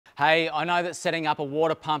Hey, I know that setting up a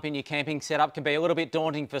water pump in your camping setup can be a little bit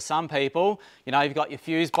daunting for some people. You know, you've got your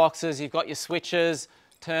fuse boxes, you've got your switches,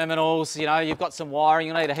 terminals, you know, you've got some wiring,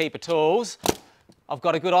 you need a heap of tools. I've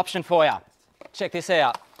got a good option for you. Check this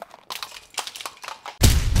out.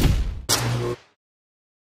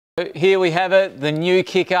 Here we have it, the new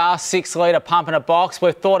KickAss 6-litre pump in a box.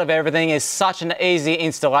 We've thought of everything. It's such an easy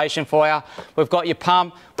installation for you. We've got your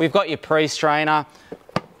pump, we've got your pre-strainer,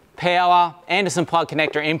 power, Anderson plug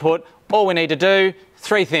connector input. All we need to do,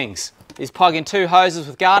 3 things, is plug in 2 hoses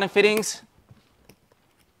with garden fittings,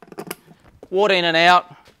 water in and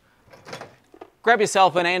out, grab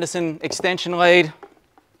yourself an Anderson extension lead,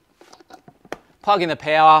 plug in the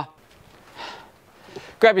power,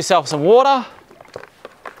 grab yourself some water,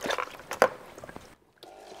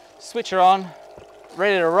 switch her on,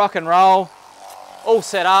 ready to rock and roll, all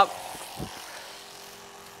set up.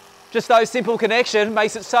 Just those simple connection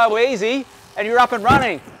makes it so easy and you're up and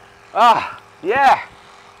running. Ah, yeah.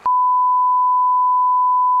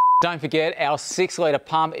 Don't forget, our 6-litre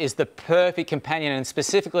pump is the perfect companion and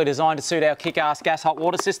specifically designed to suit our KickAss gas hot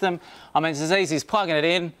water system. I mean, it's as easy as plugging it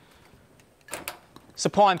in,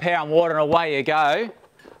 supplying power and water, and away you go.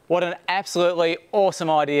 What an absolutely awesome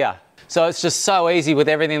idea. So it's just so easy with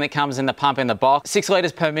everything that comes in the pump in the box. 6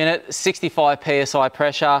 litres per minute, 65 PSI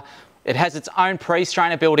pressure. It has its own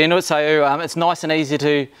pre-strainer built into it, so it's nice and easy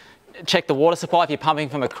to check the water supply if you're pumping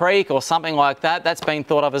from a creek or something like that. That's been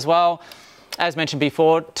thought of as well. As mentioned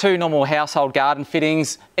before, 2 normal household garden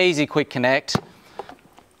fittings, easy quick connect.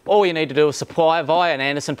 All you need to do is supply via an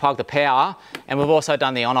Anderson plug the power, and we've also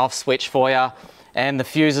done the on-off switch for you. And the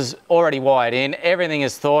fuse is already wired in. Everything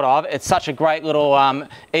is thought of. It's such a great little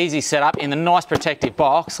easy setup in the nice protective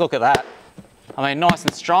box. Look at that. I mean, nice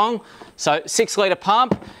and strong. So 6-litre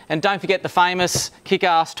pump, and don't forget the famous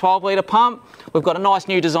KickAss 12-litre pump. We've got a nice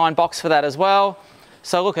new design box for that as well.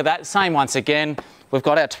 So look at that, same once again. We've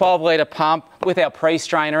got our 12-litre pump with our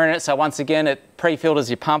pre-strainer in it. So once again, it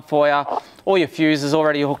pre-filters your pump for you. All your fuses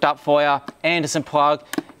already hooked up for you. Anderson plug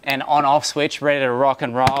and on-off switch, ready to rock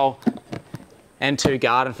and roll. And 2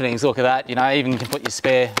 garden fittings, look at that. You know, even you can put your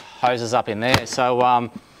spare hoses up in there.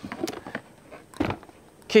 So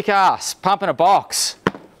KickAss, pump in a box.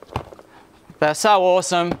 They're so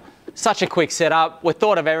awesome, such a quick setup. We've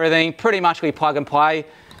thought of everything, pretty much we plug and play.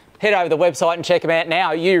 Head over to the website and check them out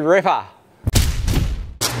now, you ripper.